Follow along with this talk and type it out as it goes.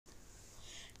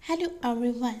Hello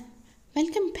everyone,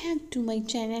 welcome back to my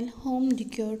channel Home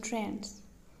Decor Trends.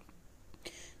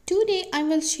 Today I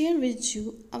will share with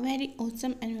you a very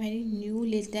awesome and very new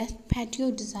latest patio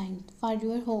design for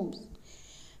your homes.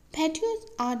 Patios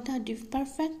are the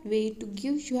perfect way to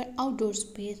give your outdoor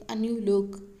space a new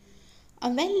look. A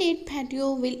well-laid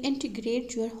patio will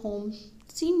integrate your home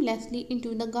seamlessly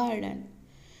into the garden,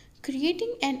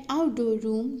 creating an outdoor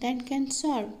room that can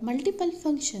serve multiple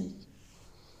functions.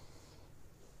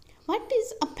 What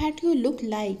does a patio look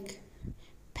like?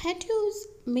 Patios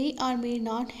may or may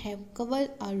not have covers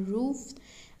or roofs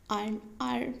and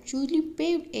are usually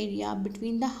paved area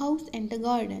between the house and the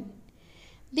garden.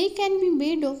 They can be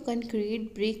made of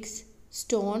concrete, bricks,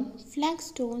 stone,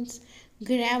 flagstones,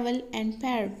 gravel and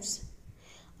paves.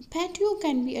 A patio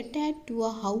can be attached to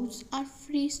a house or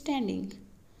freestanding.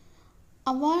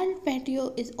 A walled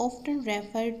patio is often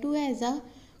referred to as a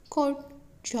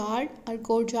courtyard or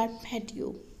courtyard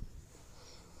patio.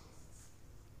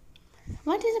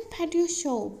 What is a patio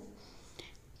shape?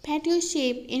 Patio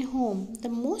shape in home. The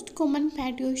most common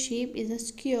patio shape is a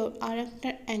square or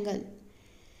rectangle.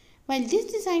 While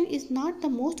this design is not the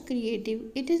most creative,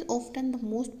 it is often the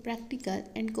most practical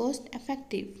and cost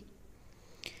effective.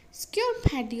 Square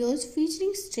patios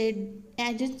featuring straight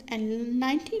edges and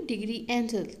 90-degree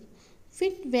angles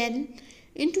fit well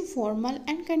into formal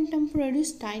and contemporary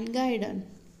style garden.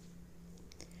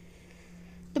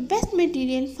 The best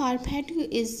material for patio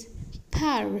is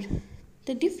paved.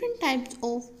 The different types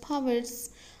of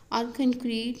paves are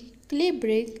concrete, clay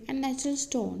brick and natural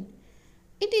stone.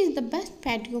 It is the best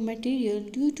patio material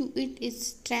due to its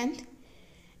strength,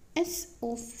 ease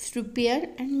of repair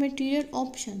and material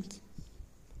options.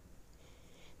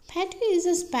 Patio is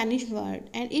a Spanish word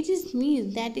and it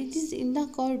means that it is in the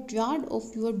courtyard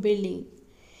of your building.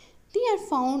 They are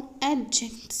found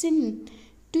adjacent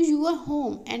to your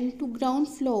home and to ground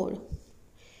floor.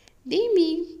 They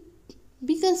may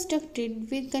be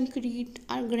constructed with concrete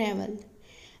or gravel.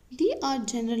 They are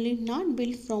generally not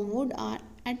built from wood or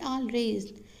at all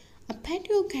raised. A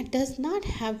patio does not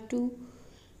have to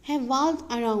have walls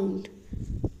around.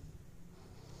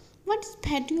 What is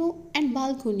patio and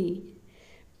balcony?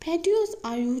 Patios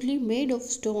are usually made of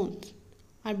stones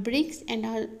or bricks and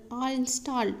are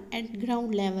installed at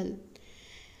ground level.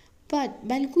 But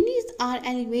balconies are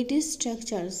elevated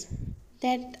structures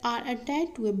that are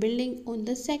attached to a building on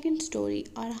the second story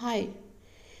or higher.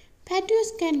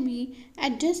 Patios can be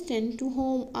adjacent to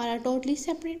home or a totally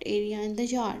separate area in the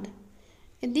yard.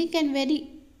 They can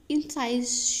vary in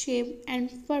size, shape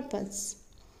and purpose.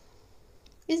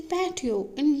 Is patio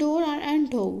indoor or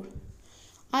outdoor?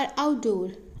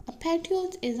 A patio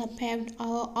is a paved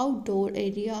outdoor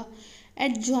area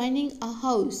adjoining a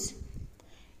house.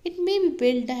 It may be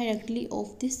built directly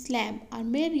off the slab or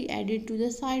may be added to the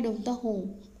side of the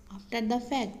home after the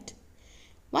fact.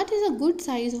 What is a good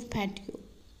size of patio?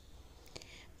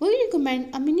 We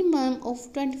recommend a minimum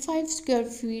of 25 square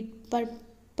feet per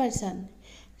person.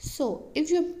 So, if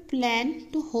you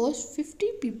plan to host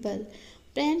 50 people,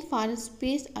 plan for a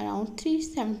space around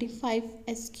 375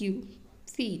 sq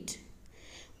feet.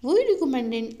 We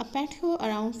recommend a patio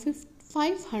around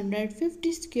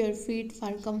 550 square feet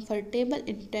for comfortable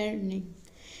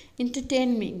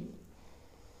entertainment.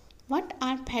 What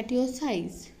are patio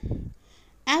size?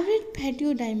 Average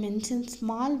patio dimension: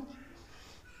 small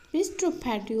bistro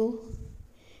patio,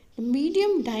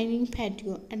 medium dining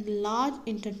patio and large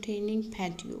entertaining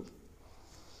patio.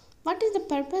 What is the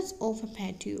purpose of a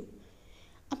patio?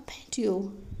 A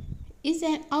patio is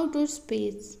an outdoor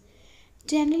space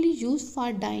generally used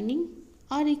for dining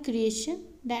or recreation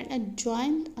that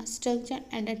adjoins a structure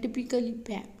and are typically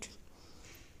paved.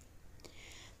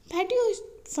 Patio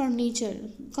furniture,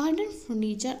 garden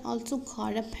furniture, also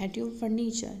called a patio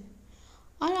furniture,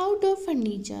 or outdoor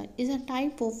furniture, is a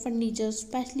type of furniture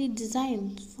specially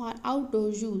designed for outdoor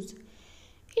use.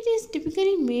 It is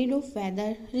typically made of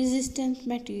weather-resistant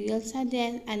materials such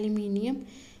as aluminium,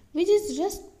 which is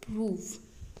rust-proof.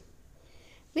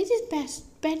 Which is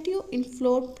patio in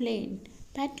floor plane.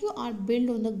 Patio are built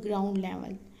on the ground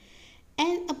level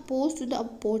as opposed to the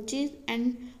porches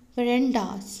and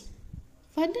verandas.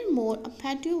 Furthermore, a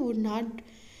patio would not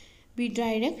be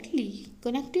directly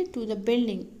connected to the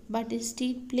building but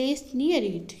instead placed near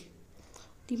it.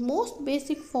 The most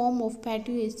basic form of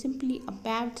patio is simply a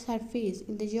paved surface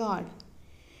in the yard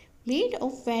made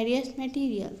of various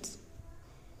materials.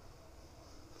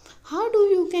 How do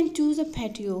you can choose a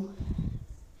patio?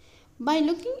 By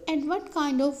looking at what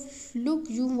kind of look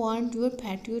you want your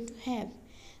patio to have.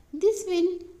 This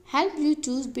will help you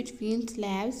choose between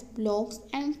slabs, blocks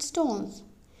and stones.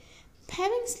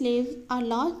 Paving slabs are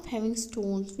large paving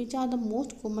stones which are the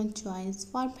most common choice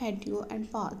for patio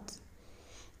and paths.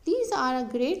 These are a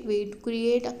great way to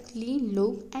create a clean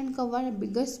look and cover a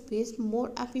bigger space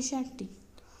more efficiently.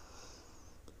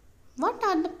 What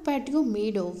are the patio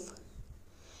made of?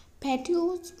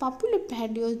 Popular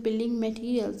patios building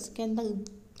materials can the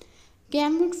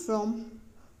gamut from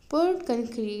poured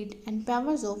concrete and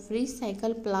pavers of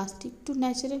recycled plastic to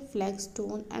natural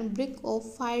flagstone and brick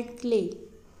of fired clay.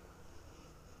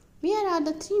 Here are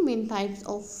the three main types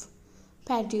of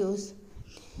patios.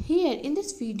 Here in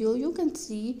this video you can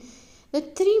see the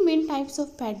three main types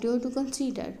of patio to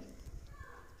consider.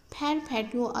 Pear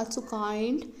patio also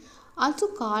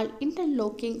called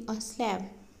interlocking a slab.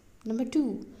 Number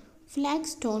 2.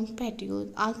 Flagstone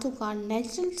patios also called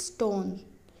natural stone.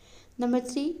 Number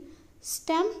 3.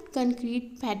 Stamped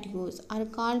concrete patios are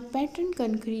called patterned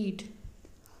concrete.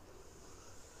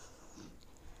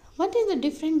 What is the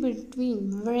difference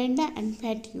between veranda and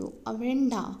patio? A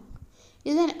veranda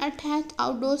is an attached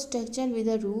outdoor structure with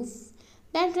a roof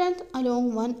that runs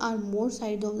along one or more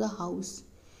sides of the house.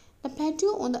 The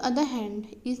patio, on the other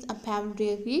hand, is a paved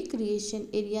recreation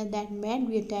area that may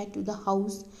be attached to the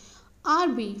house or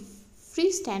be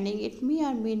freestanding. It may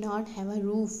or may not have a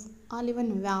roof or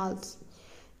even walls.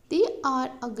 They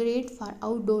are a great for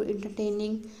outdoor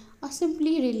entertaining or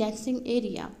simply relaxing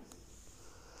area.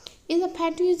 A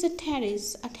patio is a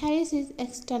terrace. A terrace is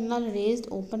external raised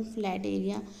open flat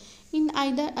area in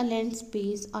either a land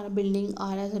space or a building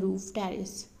or a roof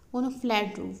terrace on a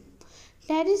flat roof.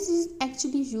 Terrace is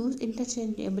actually used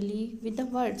interchangeably with the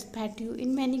words patio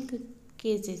in many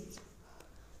cases.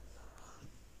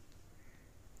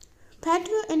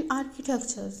 Patio in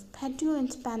architectures. Patio in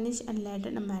Spanish and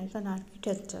Latin American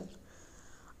architecture.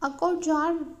 A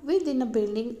courtyard within a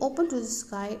building open to the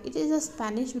sky. It is a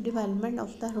Spanish development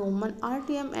of the Roman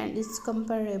atrium and is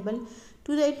comparable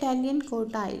to the Italian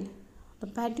cortile. The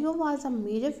patio was a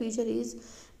major feature in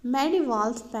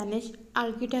medieval Spanish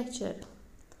architecture.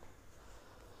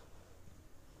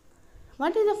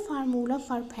 What is the formula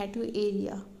for patio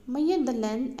area? Measure the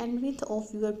length and width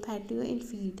of your patio in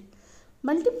feet.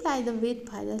 Multiply the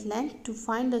width by the length to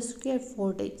find the square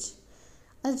footage.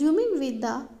 Assuming with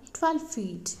the 12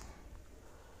 feet.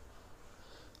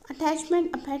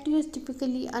 Attachment. A patio is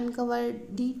typically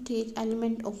uncovered detached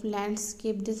element of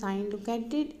landscape design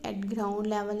located at ground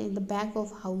level in the back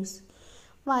of house,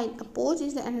 while a porch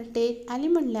is an attached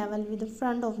element level with the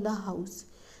front of the house.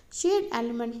 Shared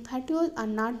element patios are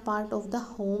not part of the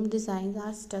home designs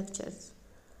or structures.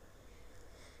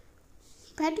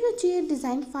 Patio chair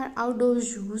designed for outdoor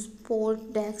use, porch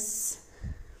decks,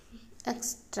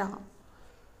 etc.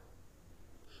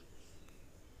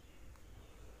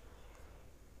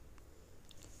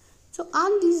 So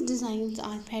all these designs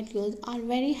or patios are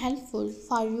very helpful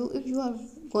for you if you are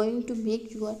going to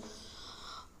make your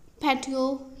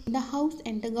patio in the house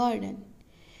and the garden.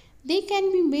 They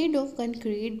can be made of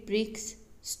concrete, bricks,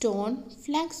 stone,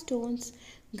 flagstones,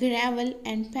 gravel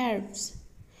and paves.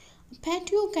 A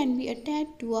patio can be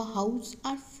attached to a house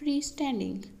or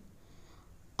freestanding.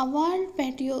 A walled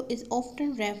patio is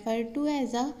often referred to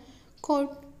as a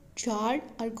courtyard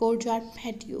or courtyard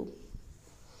patio.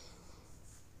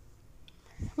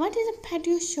 What is a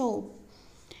patio shape?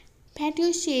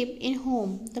 Patio shape in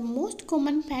home. The most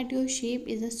common patio shape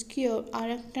is a square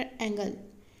or rectangle.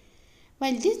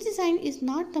 While this design is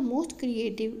not the most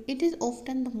creative, it is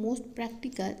often the most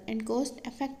practical and cost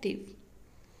effective.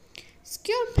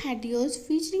 Square patios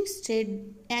featuring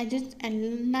straight edges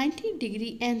and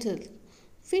 90-degree angles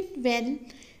fit well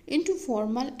into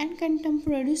formal and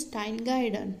contemporary style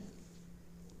garden.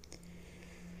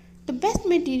 The best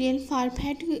material for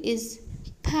patio is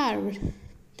pavers.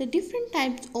 The different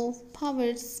types of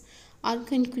pavers are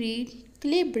concrete,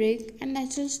 clay brick and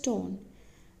natural stone.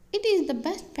 It is the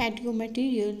best patio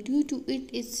material due to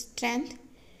its strength,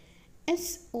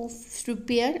 ease of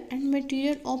repair and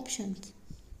material options.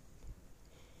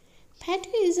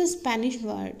 Patio is a Spanish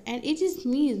word and it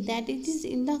means that it is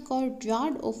in the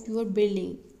courtyard of your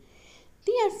building.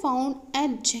 They are found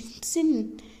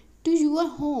adjacent to your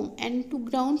home and to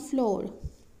ground floor.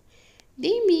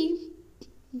 They may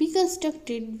be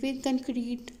constructed with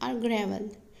concrete or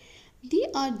gravel. They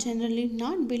are generally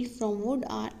not built from wood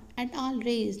or at all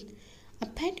raised. A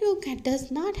patio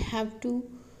does not have to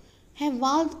have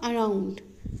walls around.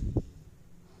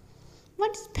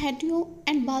 What is patio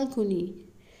and balcony?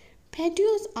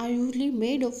 Patios are usually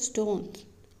made of stones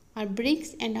or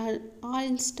bricks and are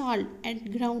installed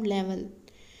at ground level.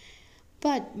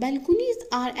 But balconies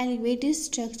are elevated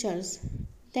structures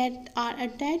that are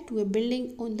attached to a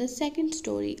building on the second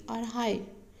story or higher.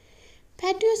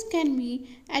 Patios can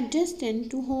be adjacent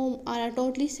to home or a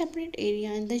totally separate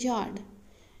area in the yard.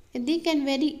 They can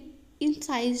vary in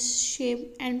size,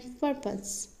 shape, and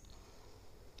purpose.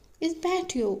 Is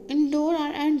patio indoor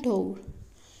or outdoor?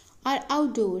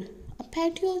 A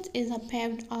patio is a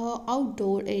paved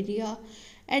outdoor area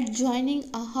adjoining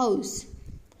a house.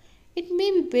 It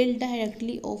may be built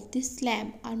directly off the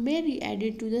slab or may be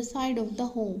added to the side of the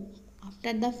home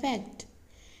after the fact.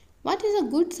 What is a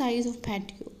good size of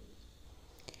patio?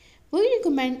 We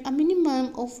recommend a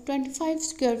minimum of 25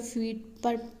 square feet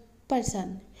per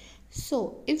person.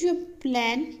 So, if you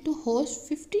plan to host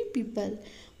 50 people,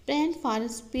 plan for a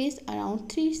space around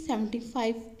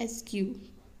 375 sq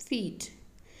feet.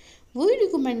 We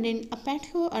recommend a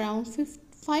patio around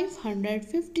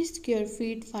 550 square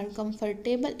feet for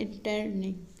comfortable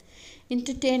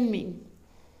entertainment.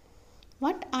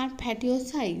 What are patio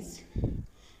size?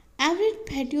 Average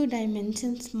patio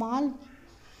dimensions: small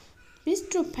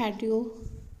bistro patio,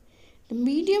 the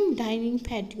medium dining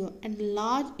patio, and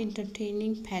large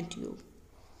entertaining patio.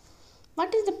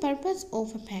 What is the purpose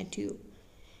of a patio?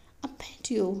 A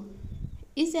patio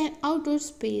is an outdoor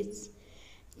space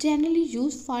generally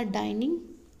used for dining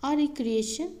or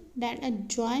recreation that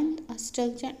adjoins a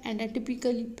structure and are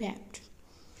typically paved.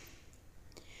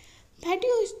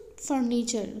 Patio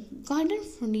furniture, garden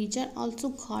furniture, also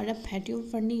called a patio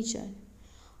furniture,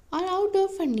 or outdoor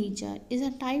furniture, is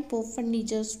a type of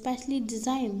furniture specially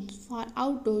designed for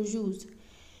outdoor use.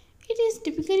 It is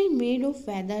typically made of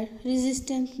weather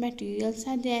resistant materials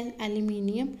such as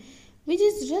aluminium, which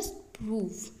is rust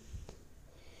proof,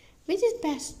 which is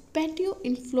patio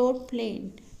in floor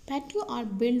plane. Patio are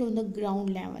built on the ground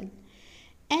level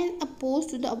as opposed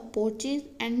to the porches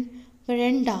and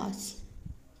verandas.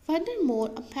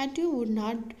 Furthermore, a patio would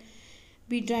not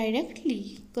be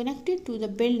directly connected to the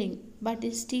building but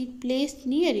instead placed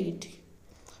near it.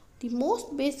 The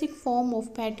most basic form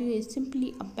of patio is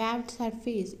simply a paved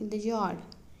surface in the yard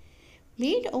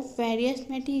made of various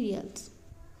materials.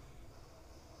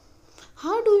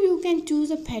 How do you can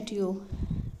choose a patio?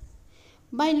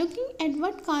 By looking at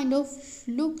what kind of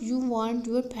look you want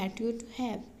your patio to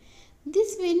have.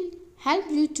 This will help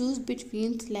you choose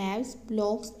between slabs,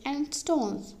 blocks, and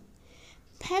stones.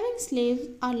 Paving slabs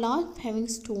are large paving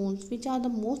stones which are the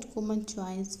most common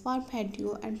choice for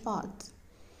patio and paths.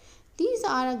 These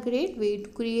are a great way to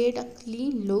create a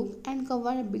clean look and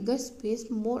cover a bigger space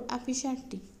more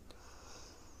efficiently.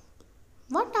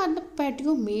 What are the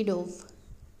patio made of?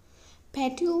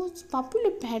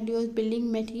 Popular patios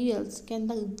building materials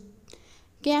can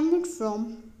gamut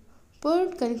from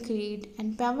poured concrete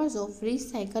and pavers of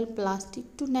recycled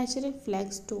plastic to natural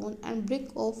flagstone and brick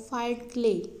of fired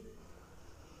clay.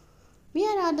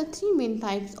 Here are the three main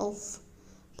types of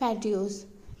patios.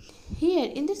 Here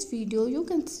in this video you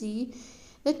can see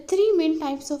the three main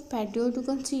types of patio to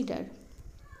consider.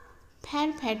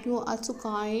 Pad patio, also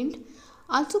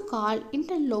called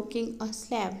interlocking a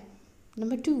slab.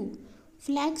 Number 2.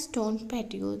 Flagstone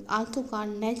patios, also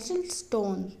called natural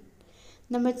stone.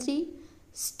 Number 3.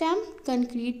 Stamped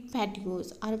concrete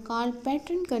patios are called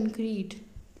patterned concrete.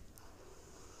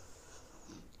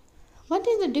 What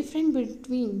is the difference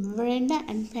between veranda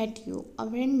and patio? A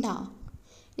veranda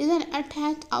is an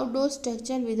attached outdoor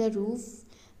structure with a roof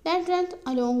that runs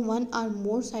along one or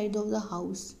more sides of the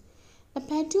house. The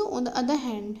patio, on the other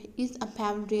hand, is a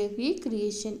paved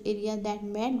recreation area that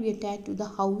may be attached to the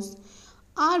house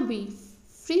or be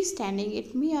freestanding.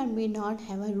 It may or may not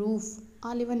have a roof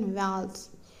or even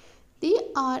walls. They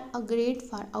are a great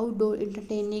for outdoor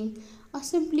entertaining or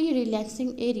simply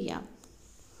relaxing area.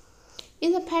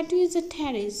 A patio is a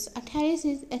terrace. A terrace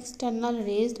is external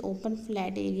raised open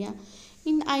flat area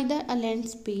in either a land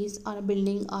space or a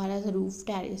building or as a roof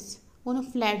terrace on a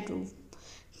flat roof.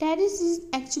 Terrace is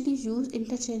actually used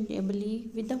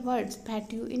interchangeably with the words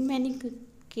patio in many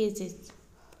cases.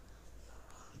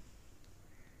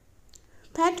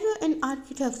 Patio in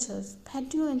architecture.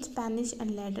 Patio in Spanish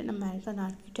and Latin American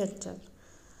architecture.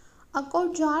 A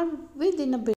courtyard within a building